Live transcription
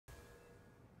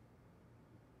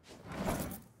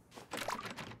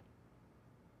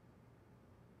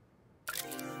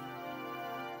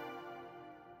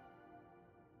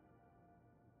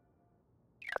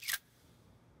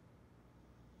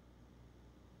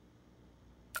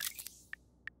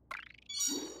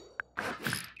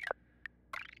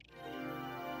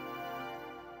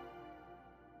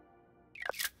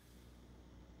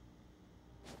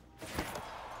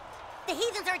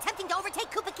heathens are attempting to overtake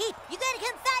Koopa Keep. You gotta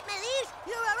come fight, my liege.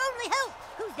 You're our only hope.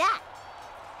 Who's that?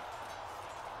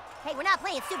 Hey, we're not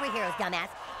playing superheroes, dumbass.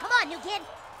 Come on, new kid.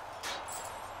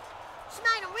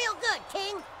 Smite him real good,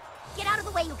 King. Get out of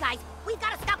the way, you guys. We've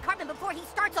got to stop Cartman before he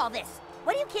starts all this.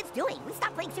 What are you kids doing? We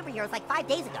stopped playing superheroes like 5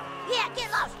 days ago. Yeah, get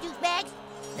lost, douchebags.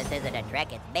 This isn't a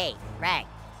trick, it's me, Craig.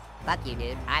 Fuck you,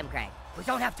 dude. I'm Craig. We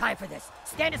don't have time for this.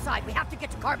 Stand aside. We have to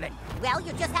get to Cartman. Well,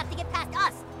 you'll just have to get past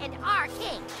us and our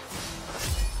king.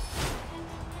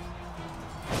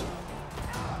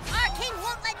 Our king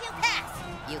won't let you pass.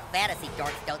 You fantasy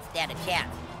dorks don't stand a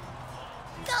chance.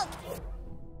 Go!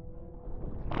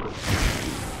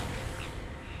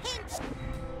 King!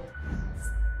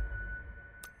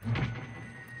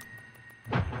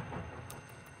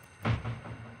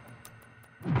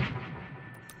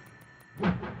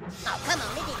 Oh, come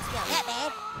on, it didn't smell that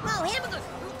bad. Oh, hamburgers!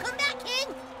 Come back, King!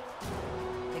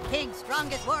 The king's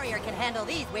strongest warrior can handle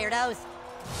these weirdos.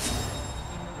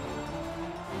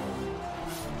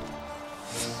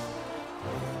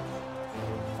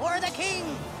 For the king!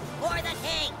 For the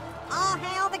king! All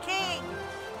hail the king!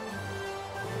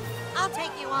 I'll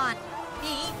take you on.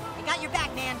 Me, I got your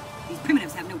back, man. These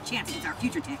primitives have no chance against our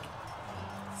future tech.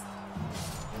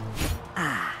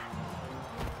 Ah.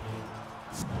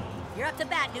 You're up to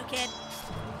bat, new kid.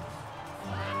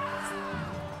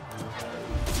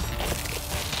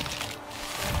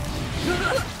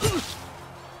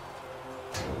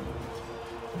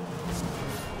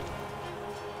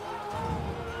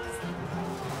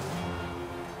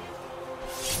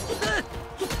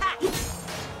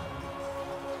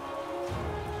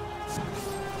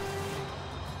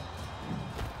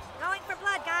 Going for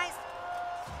blood, guys.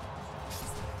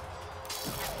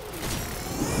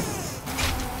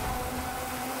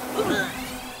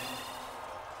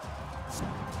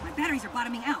 My batteries are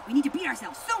bottoming out. We need to beat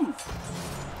ourselves soon.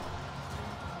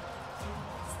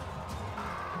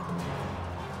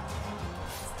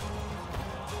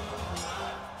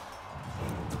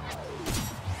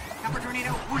 Copper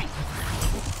tornado, point.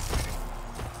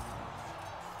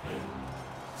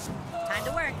 Time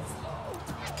to work.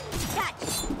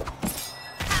 Catch!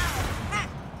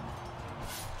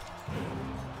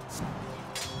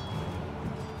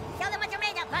 Tell them what you're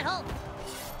made of, butthole!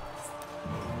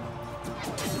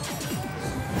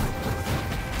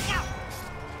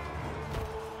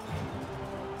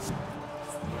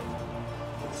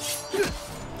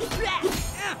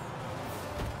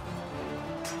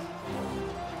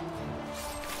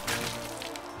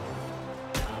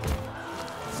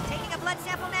 Taking a blood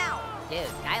sample now. Dude,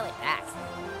 dial it back.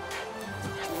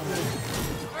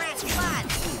 Fresh blood.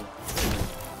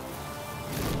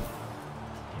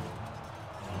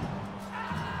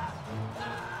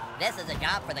 This is a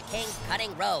job for the King's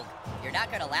cutting rogue. You're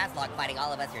not gonna last long fighting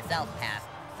all of us yourself, past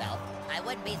self. I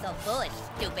wouldn't be so foolish,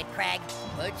 stupid Craig.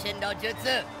 Bunshin no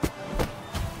jutsu.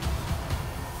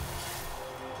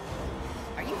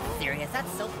 Are you serious?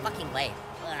 That's so fucking lame.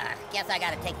 Ugh, guess I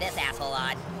gotta take this asshole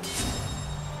on.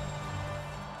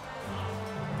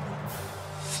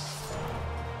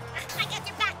 I got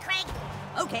your back, Craig!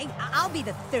 Okay, I'll be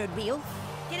the third wheel.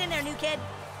 Get in there, new kid.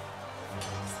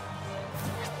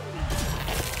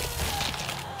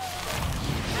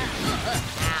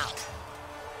 Ow.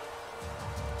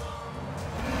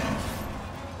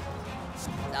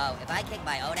 So, if I kick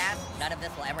my own ass, none of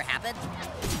this will ever happen?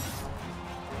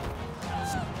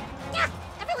 Yeah!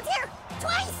 Everyone's here!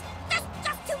 Twice! There's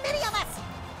just too many of us!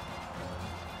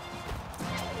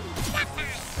 That time!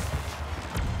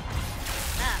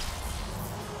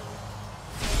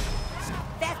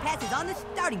 Fast pass is on the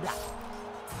starting block.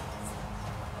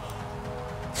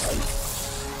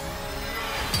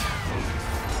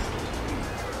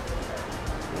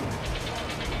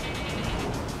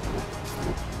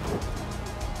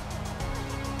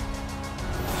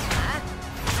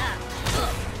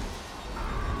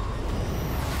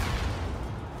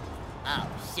 Oh,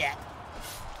 shit.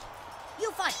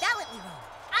 You fought valiantly, Rogue.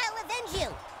 I'll avenge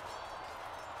you!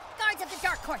 Guards of the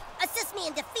Dark Court, assist me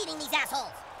in defeating these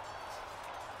assholes!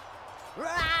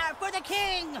 Roar for the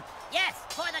king! Yes,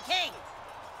 for the king!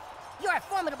 You're a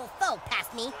formidable foe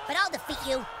past me, but I'll defeat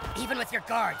you. Even with your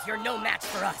guards, you're no match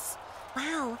for us.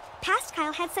 Wow, past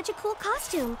Kyle had such a cool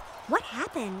costume. What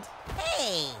happened?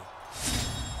 Hey!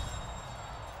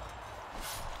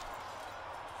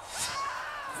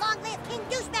 Long live King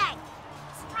Douchebag!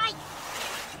 Strike!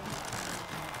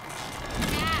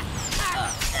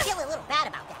 Feel a little bad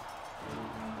about that.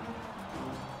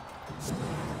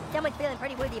 Someone's feeling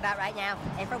pretty woozy about right now,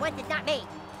 and for once it's not me.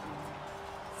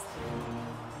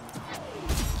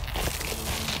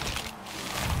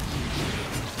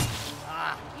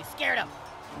 Ah, you scared him.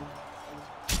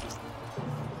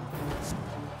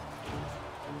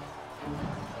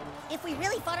 if we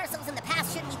really fought ourselves in the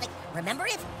past, shouldn't we, like, remember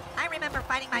it? I remember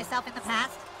fighting myself in the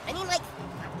past. I mean, like,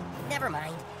 never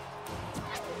mind.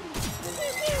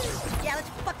 Yeah, let's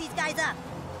fuck these guys up.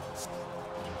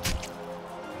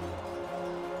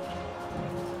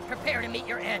 Prepare to meet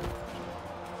your end.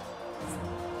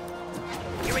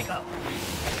 Here we go.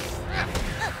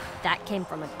 That came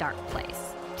from a dark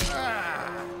place.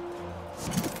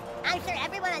 I'm sure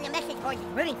everyone on the message board is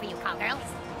rooting for you, cowgirl.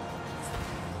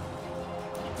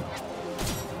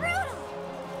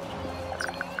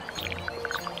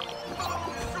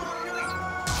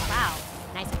 Wow,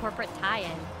 nice corporate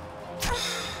tie-in.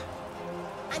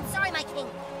 I'm sorry, my king.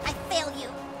 I failed you.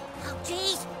 Oh,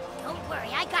 jeez. Don't worry,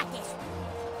 I got this.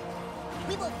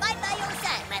 We will fight by your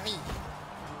side, my liege.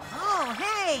 Oh,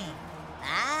 hey!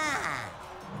 Ah,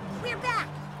 we're back.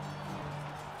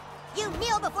 You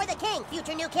kneel before the king,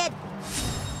 future new kid.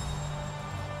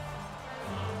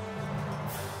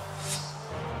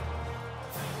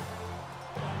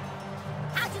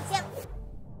 How'd you feel?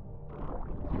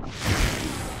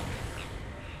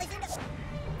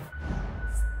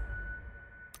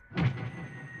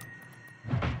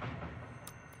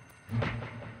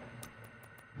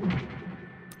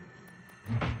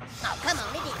 Oh, come on,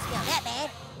 it didn't feel that bad.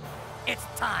 It's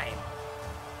time.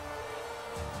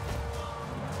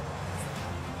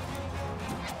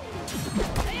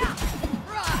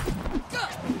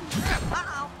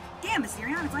 Uh-oh. Damn,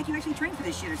 Mysterion, it's like you actually trained for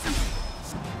this shit or something.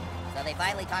 So they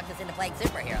finally talked us into playing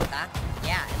superheroes, huh?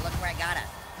 Yeah, and look where it got us.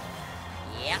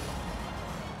 Yep.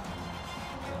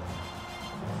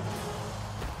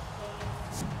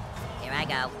 Here I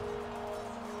go.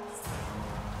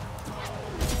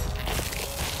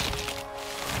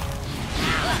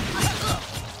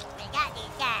 We got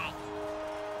these guys.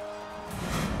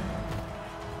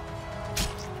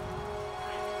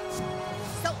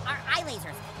 So, our eye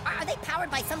lasers, are they powered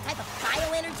by some type of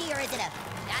bioenergy, or is it a...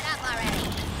 Shut up already.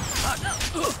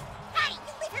 Hey,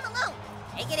 you leave him alone!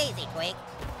 Take it easy, Twig.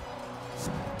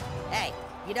 Hey,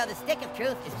 you know the stick of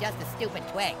truth is just a stupid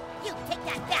twig. You take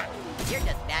that back! You're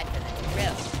just mad because it's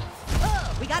true.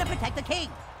 Oh, we gotta protect the king.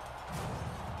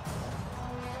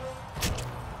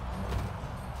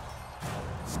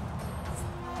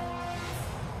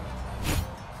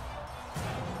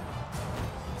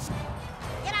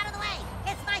 Get out of the way!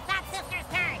 It's my fat sister's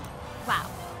turn! Wow,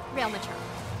 real mature.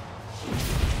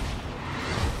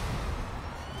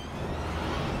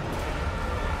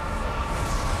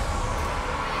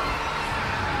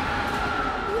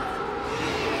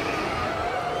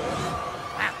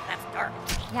 Wow, that's dark.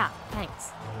 Yeah,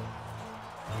 thanks.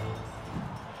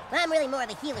 I'm really more of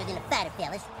a healer than a fighter,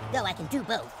 fellas, though I can do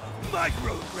both.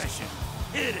 Microaggression.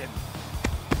 Hit him.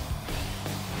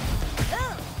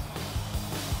 Oh!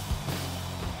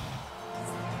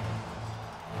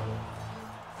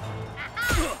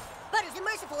 Aha! Butters and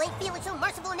Merciful ain't feeling so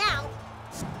merciful now.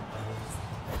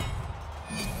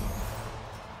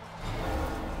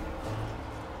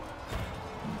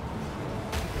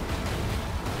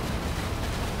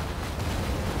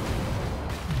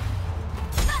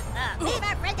 Leave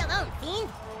our friend alone, fiend!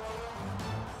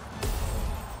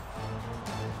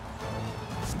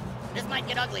 This might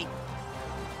get ugly.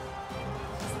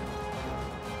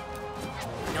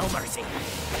 No mercy.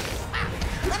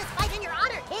 Let us fight in your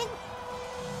honor, king!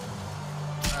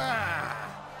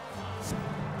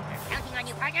 We're counting on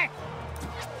you, partner!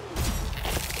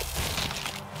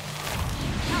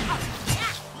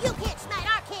 Yeah, you can't smite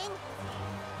our king!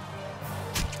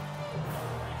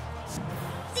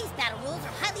 These battle rules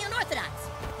are highly unorthodox.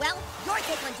 Well, your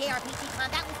take on JRPG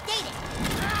combat was dated.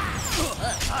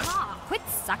 Ah, quit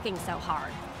sucking so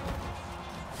hard.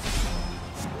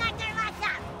 Knock their lights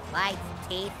out! Lights,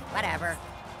 teeth, whatever.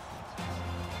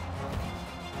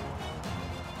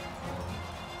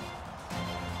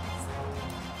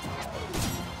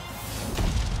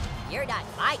 You're not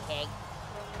my king.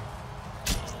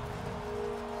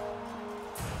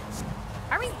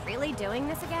 Are we really doing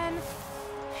this again?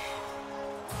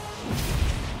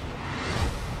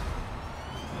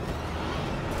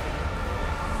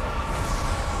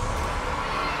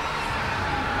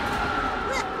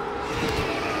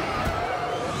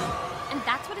 And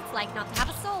that's what it's like not to have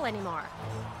a soul anymore.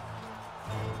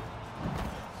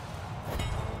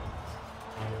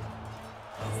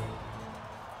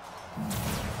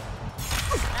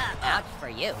 Ouch for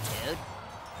you, dude.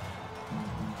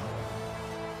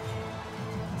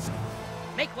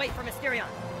 Make way for Mysterion.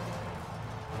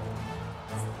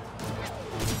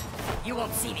 You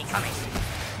won't see me coming.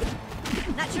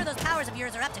 Not sure those powers of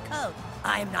yours are up to code.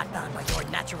 I am not bound by your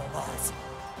natural laws.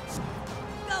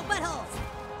 Go, buttholes!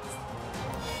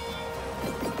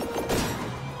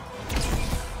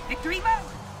 Victory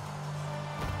mode!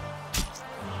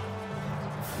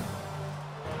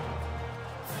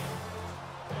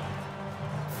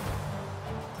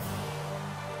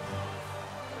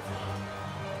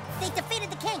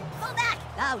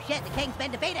 Oh shit, the king's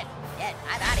been defeated. Shit,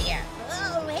 I'm out of here.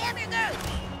 Oh, hamburger!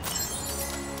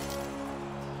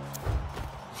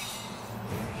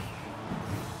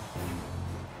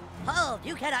 Hold,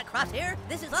 you cannot cross here.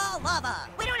 This is all lava.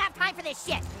 We don't have time for this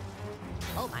shit.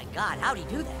 Oh my god, how'd he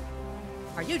do that?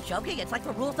 Are you joking? It's like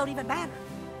the rules don't even matter.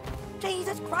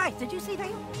 Jesus Christ, did you see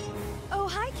that? Oh,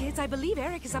 hi, kids. I believe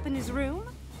Eric is up in his room.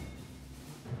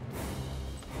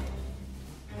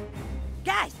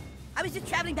 Guys, I was just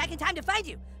traveling back in time to find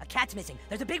you. A cat's missing.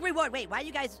 There's a big reward. Wait, why are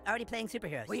you guys already playing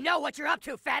superheroes? We know what you're up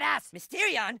to, fat ass.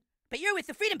 Mysterion? But you're with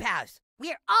the Freedom Pals.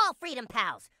 We're all Freedom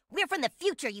Pals. We're from the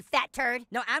future, you fat turd.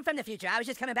 No, I'm from the future. I was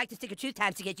just coming back to Stick of Truth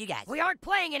times to get you guys. We aren't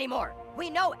playing anymore. We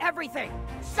know everything.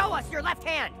 Show us your left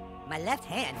hand. My left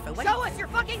hand? For what? Show us your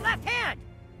fucking left hand.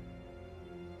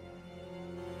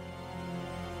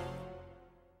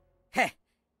 Heh.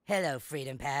 Hello,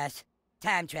 Freedom Pass.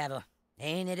 Time travel.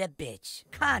 Ain't it a bitch?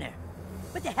 Connor,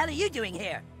 what the hell are you doing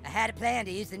here? I had a plan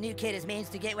to use the new kid as means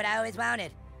to get what I always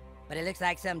wanted. But it looks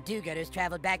like some do-gooders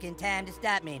traveled back in time to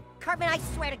stop me. Cartman, I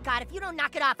swear to God, if you don't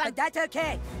knock it off, But that's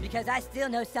okay, because I still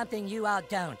know something you all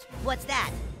don't. What's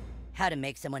that? How to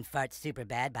make someone fart super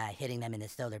bad by hitting them in the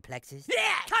solar plexus.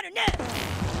 Yeah! Connor, no!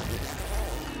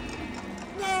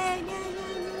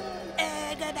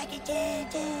 Go back in time.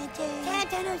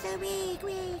 Time so weak.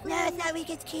 No, it's not weak,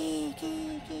 it's key.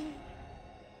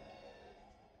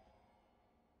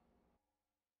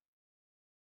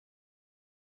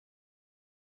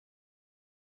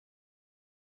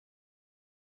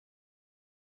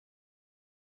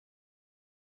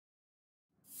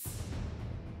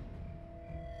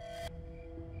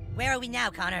 Where are we now,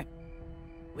 Connor?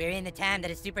 We're in the time that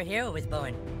a superhero was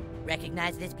born.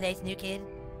 Recognize this place, new kid?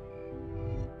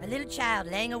 A little child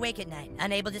laying awake at night,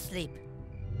 unable to sleep.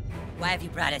 Why have you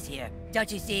brought us here?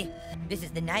 Don't you see? This is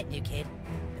the night, new kid.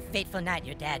 The fateful night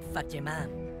your dad fucked your mom.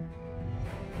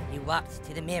 You walked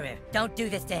to the mirror. Don't do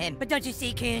this to him. But don't you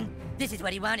see, Coon? This is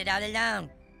what he wanted all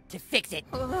along. To fix it.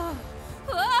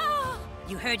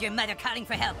 You heard your mother calling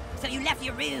for help, so you left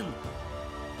your room.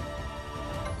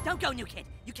 Don't go, new kid.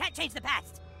 You can't change the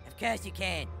past. Of course you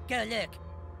can. Go look.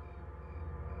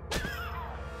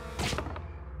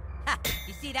 Ha!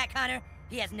 You see that, Connor?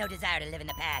 He has no desire to live in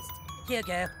the past. He'll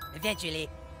go, eventually.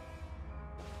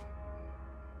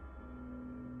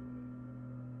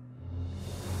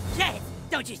 Yes!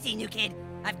 Don't you see, new kid?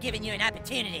 I've given you an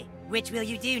opportunity. Which will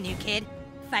you do, new kid?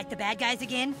 Fight the bad guys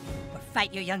again? Or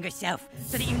fight your younger self,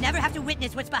 so that you never have to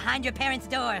witness what's behind your parents'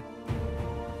 door?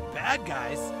 Bad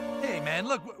guys? Hey, man,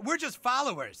 look, we're just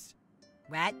followers.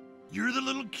 What? You're the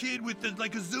little kid with the,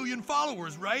 like, a zillion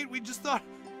followers, right? We just thought...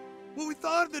 Well, we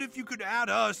thought that if you could add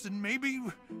us, and maybe...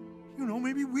 You know,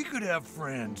 maybe we could have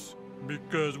friends.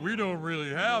 Because we don't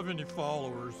really have any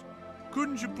followers.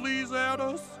 Couldn't you please add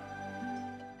us?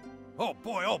 Oh,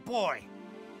 boy, oh, boy.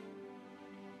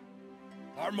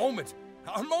 Our moment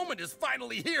is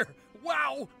finally here.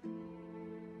 Wow.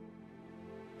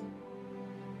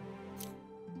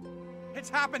 It's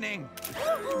happening.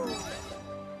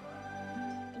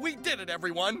 We did it,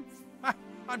 everyone.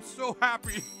 I'm so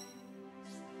happy.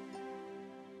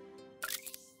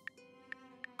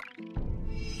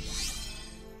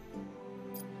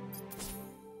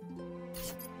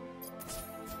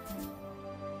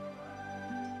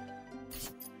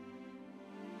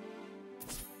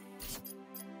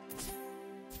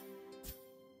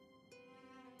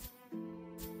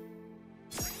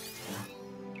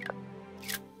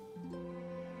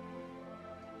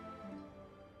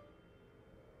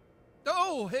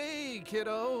 Oh, hey,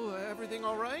 kiddo. Everything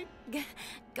all right?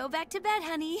 Go back to bed,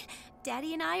 honey.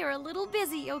 Daddy and I are a little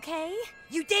busy, okay?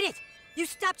 You did it! You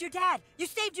stopped your dad! You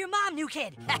saved your mom, new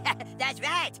kid! That's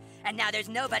right! And now there's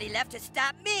nobody left to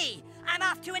stop me! I'm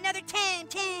off to another time!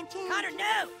 Connor,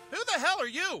 no! Who the hell are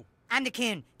you? I'm the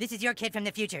Coon. This is your kid from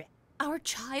the future. Our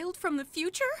child from the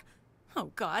future?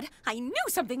 Oh, God. I knew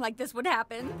something like this would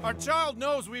happen. Our child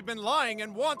knows we've been lying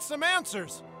and wants some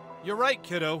answers. You're right,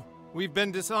 kiddo. We've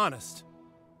been dishonest.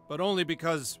 But only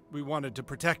because we wanted to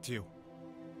protect you.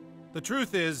 The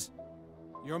truth is,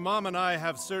 your mom and I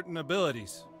have certain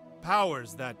abilities,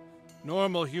 powers that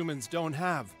normal humans don't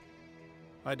have.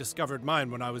 I discovered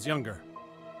mine when I was younger.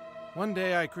 One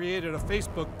day I created a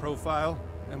Facebook profile,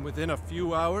 and within a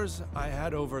few hours, I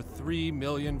had over 3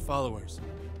 million followers.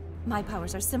 My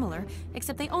powers are similar,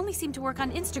 except they only seem to work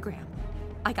on Instagram.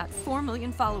 I got 4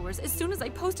 million followers as soon as I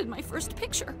posted my first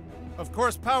picture. Of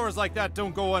course, powers like that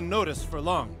don't go unnoticed for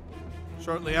long.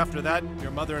 Shortly after that,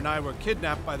 your mother and I were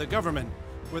kidnapped by the government,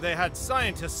 where they had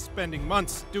scientists spending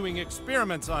months doing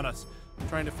experiments on us,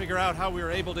 trying to figure out how we were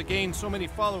able to gain so many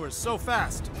followers so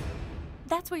fast.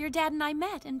 That's where your dad and I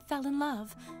met and fell in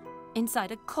love.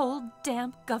 inside a cold,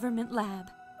 damp government lab.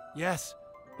 Yes,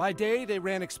 by day they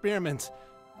ran experiments,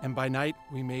 and by night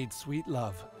we made sweet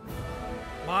love.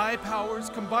 My powers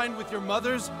combined with your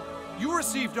mother's, you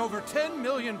received over 10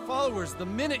 million followers the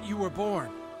minute you were born.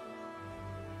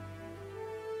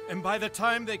 And by the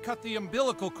time they cut the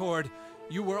umbilical cord,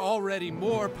 you were already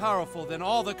more powerful than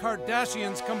all the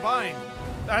Kardashians combined.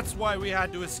 That's why we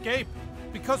had to escape,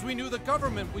 because we knew the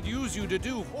government would use you to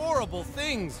do horrible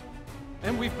things.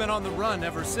 And we've been on the run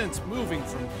ever since, moving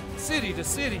from city to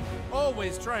city,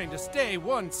 always trying to stay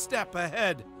one step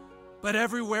ahead. But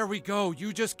everywhere we go,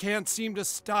 you just can't seem to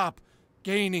stop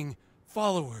gaining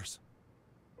followers.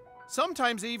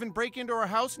 Sometimes they even break into our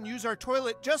house and use our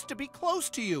toilet just to be close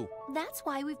to you. That's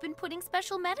why we've been putting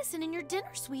special medicine in your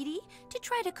dinner, sweetie, to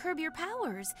try to curb your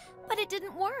powers. But it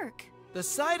didn't work. The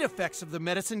side effects of the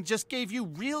medicine just gave you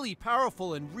really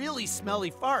powerful and really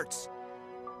smelly farts.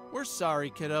 We're sorry,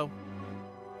 kiddo.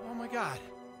 Oh my God,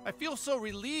 I feel so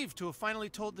relieved to have finally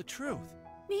told the truth.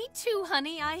 Me too,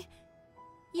 honey. I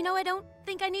don't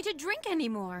think I need to drink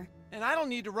anymore. And I don't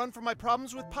need to run from my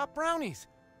problems with Pop Brownies.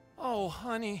 Oh,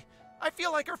 honey, I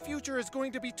feel like our future is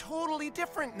going to be totally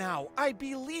different now. I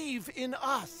believe in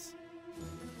us.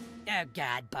 Oh,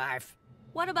 God, barf.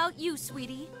 What about you,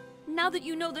 sweetie? Now that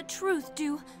you know the truth,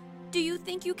 do you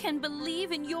think you can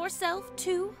believe in yourself,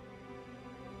 too?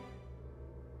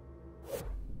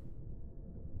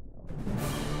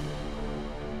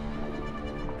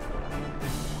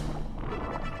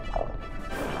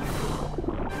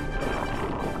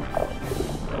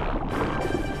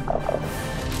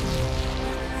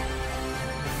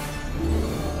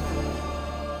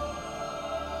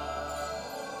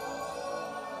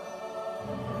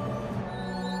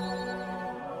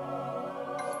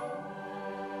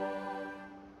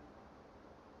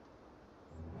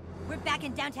 We're back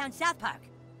in downtown South Park.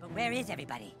 But where is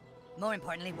everybody? More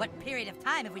importantly, what period of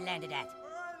time have we landed at? Alright,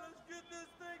 let's get this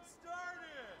thing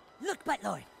started! Look,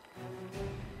 Buttlord.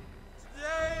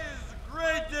 Today is a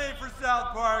great day for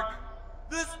South Park.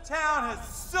 This town has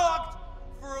sucked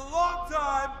for a long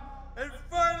time, and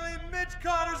finally Mitch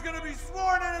Connor's gonna be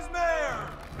sworn in as mayor.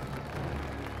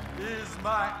 It is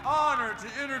my honor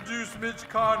to introduce Mitch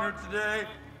Connor today,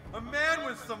 a man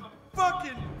with some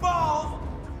fucking balls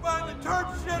to finally turn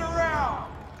shit around.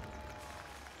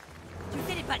 You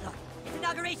did it, Buttlord. It's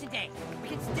Inauguration Day. We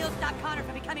can still stop Connor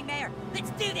from becoming mayor. Let's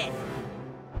do this!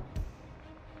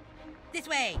 This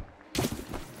way!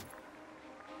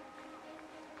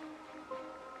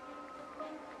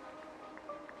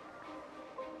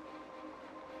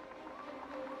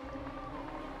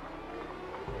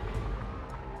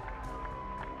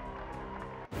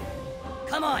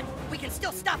 Come on! We can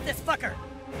still stop this fucker!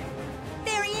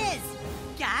 There he is!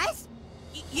 Guys?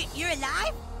 You're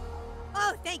alive?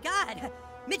 Oh, thank God!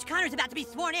 Mitch Connor's about to be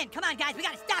sworn in. Come on, guys, we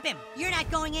gotta stop him! You're not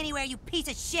going anywhere, you piece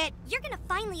of shit! You're gonna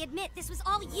finally admit this was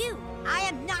all you. I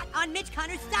am not on Mitch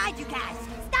Connor's side, you guys!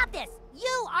 Stop this!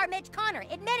 You are Mitch Connor.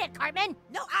 Admit it, Cartman.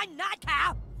 No, I'm not,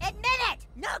 Cal! Admit it!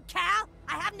 No, Cal!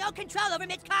 I have no control over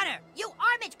Mitch Connor! You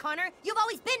are Mitch Connor. You've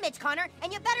always been Mitch Connor,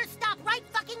 and you better stop right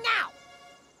fucking now.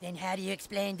 Then how do you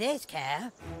explain this,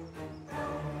 Cal?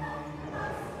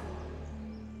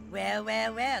 Well,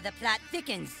 the plot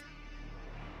thickens.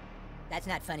 That's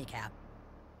not funny, Cal.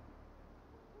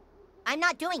 I'm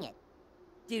not doing it.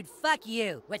 Dude, fuck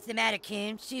you. What's the matter,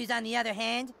 Coon? Shoes on the other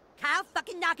hand? Kyle,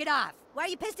 fucking knock it off. Why are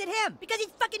you pissed at him? Because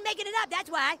he's fucking making it up, that's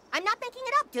why. I'm not making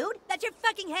it up, dude. That's your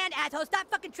fucking hand, asshole. Stop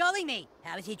fucking trolling me.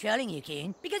 How is he trolling you,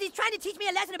 Coon? Because he's trying to teach me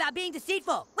a lesson about being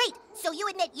deceitful. Wait, so you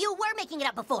admit you were making it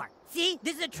up before? See?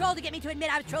 This is a troll to get me to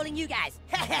admit I was trolling you guys.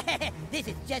 This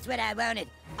is just what I wanted.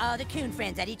 All the Coon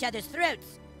friends at each other's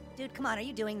throats. Dude, come on, are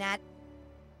you doing that?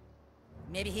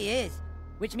 Maybe he is.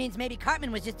 Which means maybe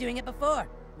Cartman was just doing it before.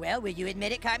 Well, will you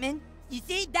admit it, Cartman? You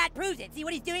see? That proves it. See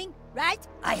what he's doing? Right?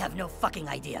 I have no fucking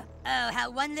idea. Oh, how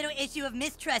one little issue of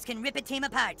mistrust can rip a team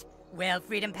apart. Well,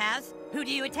 Freedom Pals, who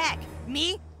do you attack?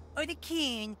 Me or the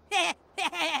Coon?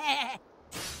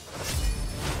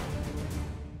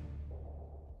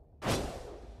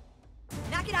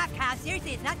 Knock it off, Kyle.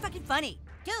 Seriously, it's not fucking funny.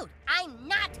 Dude, I'm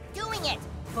not doing it.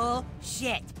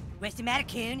 Bullshit. What's the matter,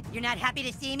 Coon? You're not happy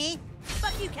to see me?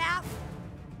 Fuck you, Cal.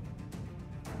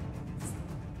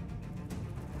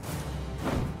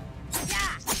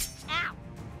 Yeah! Ow!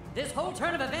 This whole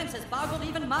turn of events has boggled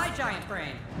even my giant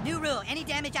brain. New rule, any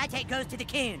damage I take goes to the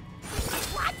Coon.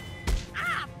 What?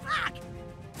 Ah,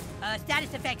 fuck!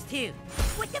 Status effects too.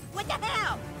 What the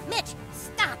hell? Mitch,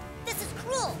 stop. This is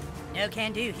cruel. No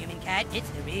can do, human cat. It's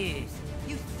the ruse.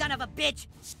 You son of a bitch!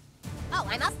 Oh,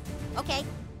 I'm up? Okay.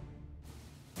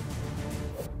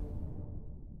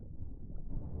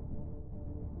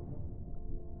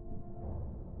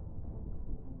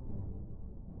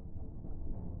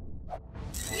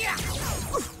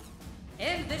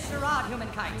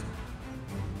 kite.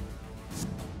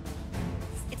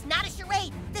 It's not a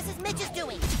charade. This is Mitch's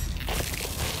doing.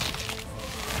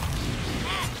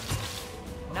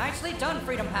 Nicely done,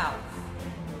 Freedom Pal.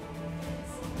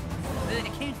 Ooh, the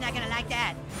coon's not gonna like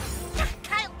that.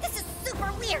 Kyle, this is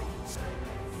super weird.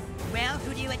 Well,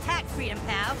 who do you attack, Freedom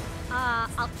Pal?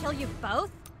 I'll kill you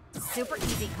both? Super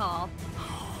easy call.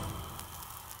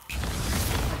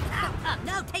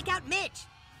 No, take out Mitch!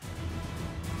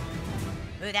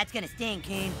 Ooh, that's gonna sting,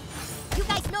 coon. You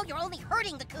guys know you're only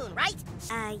hurting the coon, right?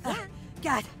 Yeah.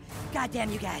 God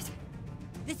damn you guys.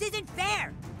 This isn't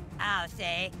fair, I'll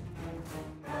say.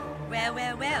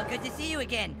 Well, good to see you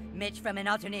again, Mitch from an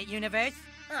alternate universe.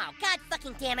 Oh, God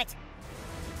fucking damn it.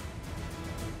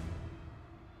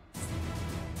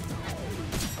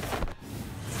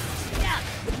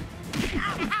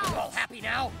 All happy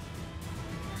now?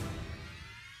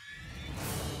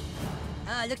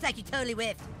 Looks like you totally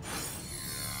whiffed.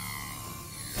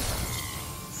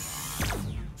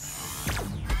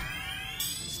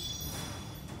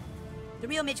 The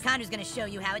real Mitch Connor's gonna show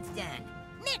you how it's done.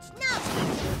 Mitch, no!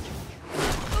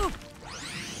 Ooh.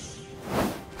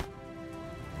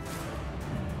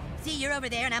 See, you're over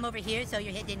there and I'm over here, so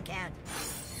your hit didn't count.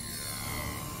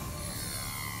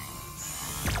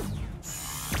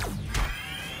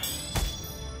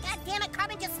 God damn it,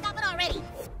 Carbon, just stop it already!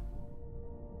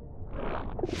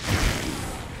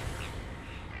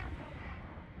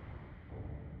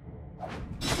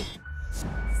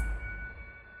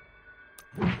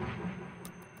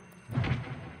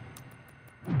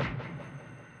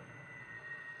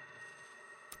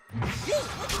 Gee,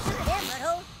 what you do there,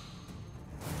 butthole?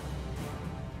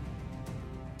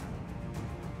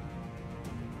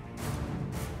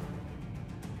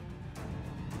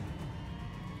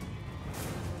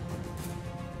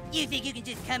 You think you can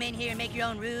just come in here and make your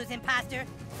own rules, imposter?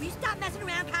 Will you stop messing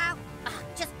around, Kyle?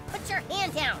 Just put your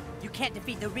hand down. You can't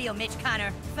defeat the real Mitch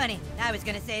Connor. Funny, I was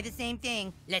gonna say the same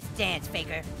thing. Let's dance,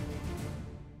 faker.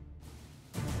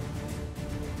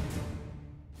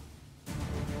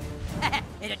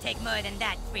 It'll take more than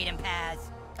that, Freedom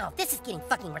Pals. Oh, this is getting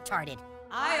fucking retarded.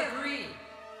 I agree.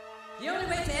 The only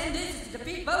way to end this is to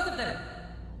defeat both of them.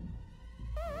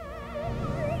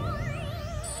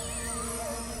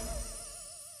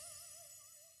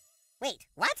 Wait,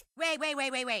 what?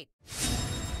 Wait.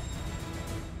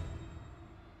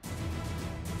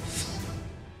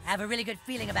 I have a really good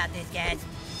feeling about this, guys.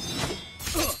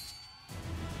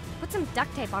 Put some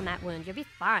duct tape on that wound. You'll be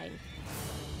fine.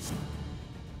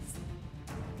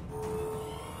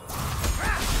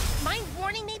 Mind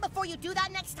warning me before you do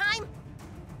that next time?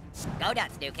 Go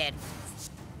nuts, new kid.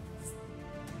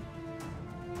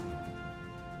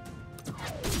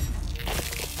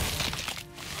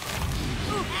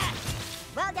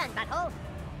 Well done, butthole.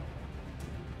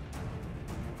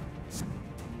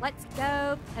 Let's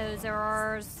go,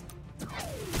 posers.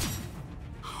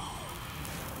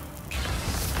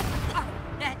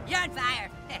 You're on fire.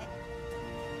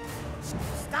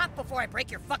 Stop before I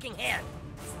break your fucking hand.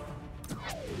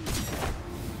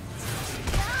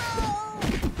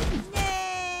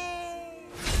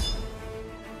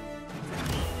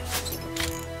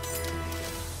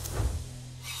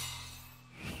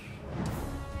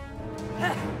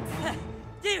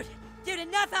 Dude,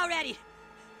 enough already!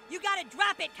 You gotta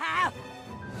drop it, Kyle!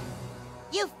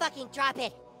 You fucking drop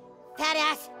it, fat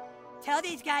ass. Tell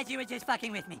these guys you were just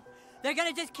fucking with me. They're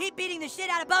gonna just keep beating the shit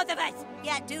out of both of us!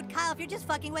 Yeah, dude, Kyle, if you're just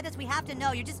fucking with us, we have to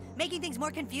know. You're just making things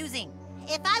more confusing.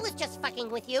 If I was just fucking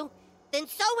with you, then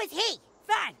so was he.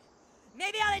 Fine!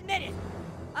 Maybe I'll admit it.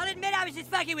 I'll admit I was just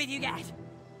fucking with you guys.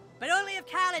 But only if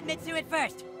Kyle admits to it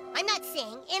first. I'm not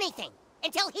saying anything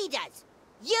until he does.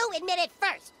 You admit it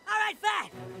first. All right,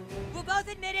 fine. We'll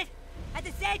both admit it at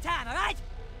the same time, all right?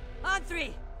 On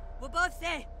three. We'll both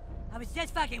say, I was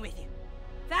just fucking with you.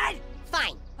 Fine?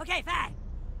 Fine. Okay, fine.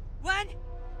 1,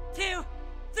 2,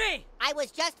 3. I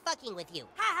was just fucking with you.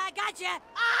 Haha, gotcha.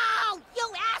 Oh,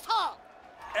 you asshole!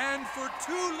 And for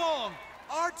too long,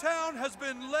 our town has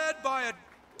been led by a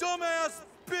dumbass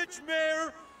bitch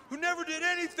mayor who never did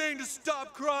anything to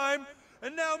stop crime,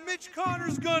 and now Mitch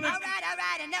Connor's gonna... All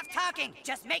right, enough talking.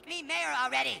 Just make me mayor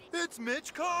already. It's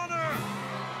Mitch Connor!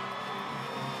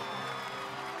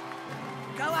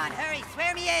 Go on, hurry,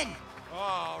 swear me in.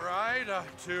 All right,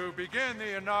 to begin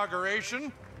the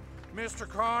inauguration, Mr.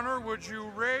 Connor, would you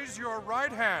raise your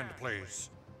right hand, please?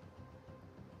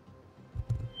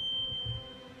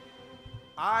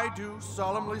 I do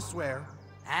solemnly swear.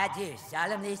 I do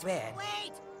solemnly swear.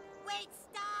 Wait,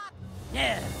 stop!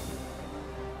 No.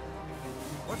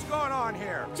 What's going on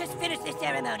here? Just finish the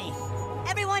ceremony.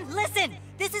 Everyone, listen!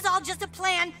 This is all just a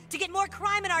plan to get more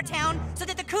crime in our town so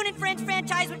that the Coon and Friends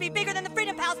franchise would be bigger than the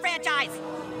Freedom Pals franchise!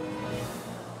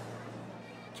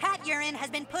 Cat urine has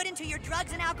been put into your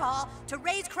drugs and alcohol to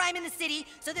raise crime in the city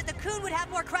so that the Coon would have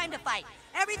more crime to fight.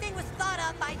 Everything was thought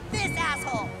up by this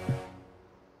asshole!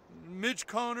 Mitch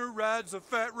Connor rides a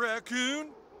fat raccoon?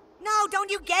 No, don't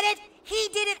you get it? He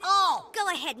did it all!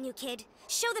 Go ahead, new kid.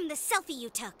 Show them the selfie you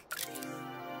took.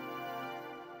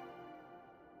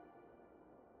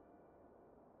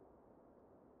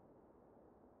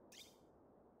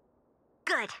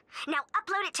 Good. Now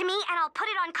upload it to me and I'll put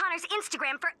it on Connor's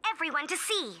Instagram for everyone to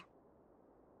see.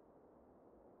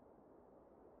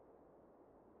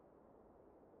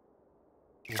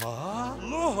 What?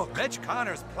 Look, Mitch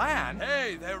Connor's plan.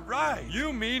 Hey, they're right.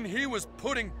 You mean he was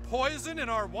putting poison in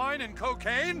our wine and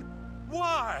cocaine?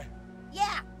 Why?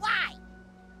 Yeah, why?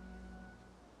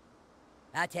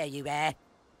 I'll tell you,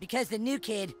 because the new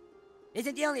kid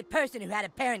isn't the only person who had a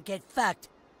parent get fucked.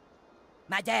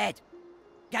 My dad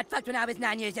got fucked when I was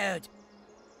 9 years old.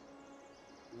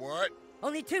 What?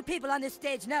 Only 2 people on this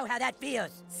stage know how that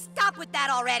feels. Stop with that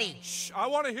already! Shh, I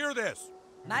want to hear this.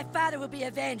 My father will be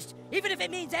avenged, even if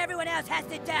it means everyone else has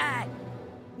to die.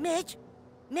 Mitch,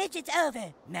 it's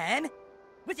over. Ma'am,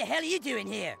 what the hell are you doing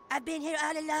here? I've been here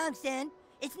all along, son.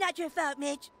 It's not your fault,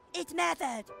 Mitch. It's my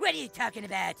fault. What are you talking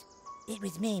about? It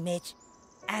was me, Mitch.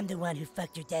 I'm the one who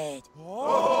fucked your dad.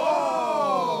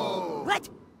 Whoa! What?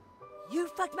 You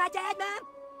fucked my dad, Mom?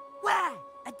 Why?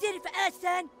 I did it for us,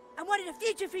 son. I wanted a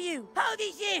future for you. All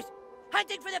these years.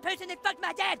 Hunting for the person that fucked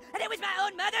my dad, and it was my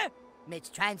own mother?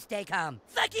 Mitch, try and stay calm.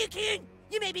 Fuck you, Coon!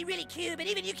 You may be really cute, but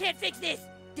even you can't fix this.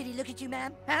 Did he look at you,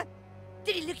 Mom? Huh?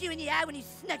 Did he look you in the eye when you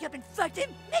snuck up and fucked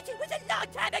him? Mitch, it was a long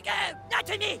time ago! Not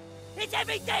to me! It's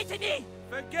every day to me!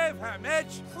 Forgive her,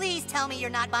 Mitch. Please tell me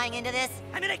you're not buying into this.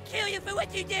 I'm gonna kill you for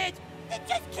what you did! Then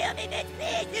just kill me, Mitch,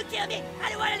 please! You kill me! I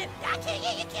don't wanna live! I'll kill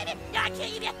you, you kill me! I'll kill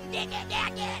you!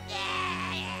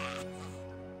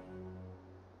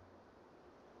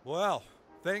 Well,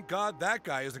 thank God that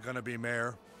guy isn't gonna be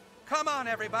mayor. Come on,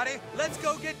 everybody. Let's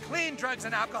go get clean drugs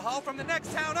and alcohol from the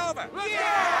next town over.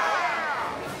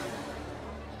 Yeah!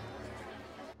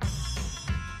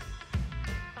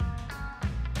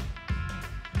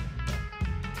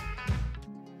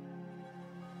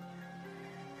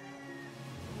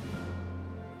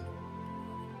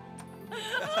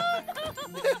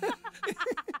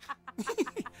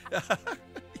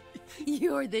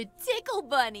 You're the tickle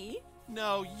bunny.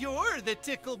 No, you're the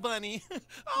tickle bunny.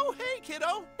 Oh, hey,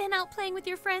 kiddo. Been out playing with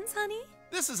your friends, honey?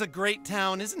 This is a great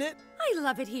town, isn't it? I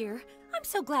love it here. I'm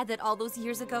so glad that all those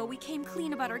years ago we came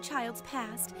clean about our child's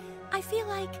past. I feel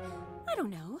like, I don't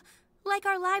know, like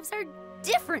our lives are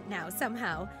different now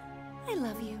somehow. I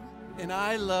love you. And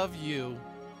I love you.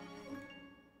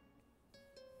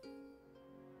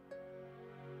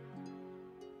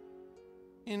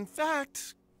 In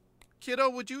fact, kiddo,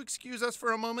 would you excuse us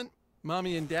for a moment?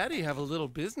 Mommy and Daddy have a little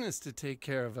business to take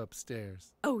care of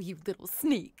upstairs. Oh, you little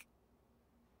sneak.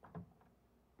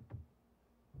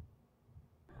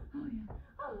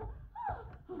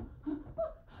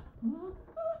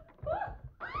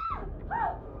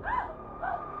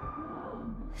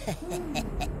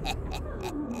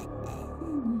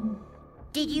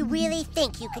 Did you really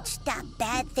think you could stop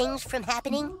bad things from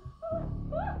happening?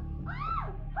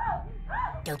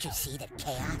 Don't you see that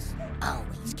chaos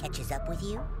always catches up with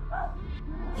you?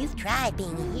 You've tried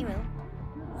being a hero.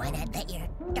 Why not let your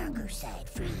darker side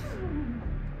free?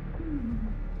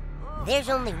 There's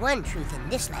only one truth in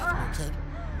this life, new kid.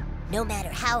 No matter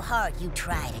how hard you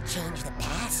try to change the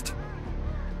past,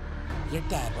 your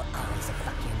dad will always have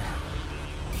fucked your mom.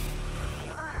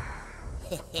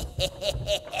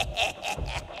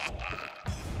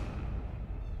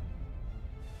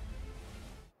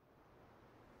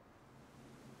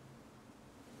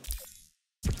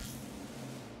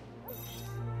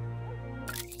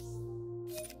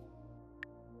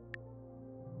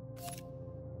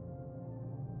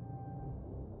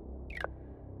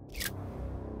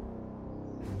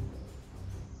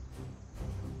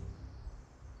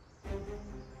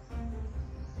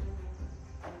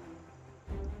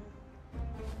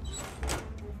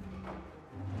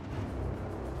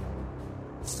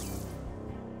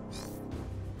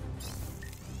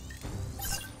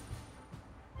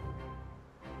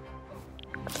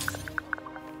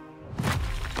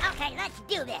 Okay, let's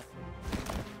do this.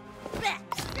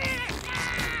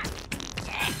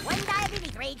 One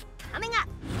diabetes rage coming up.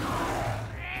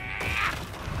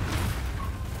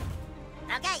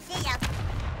 Okay, see ya.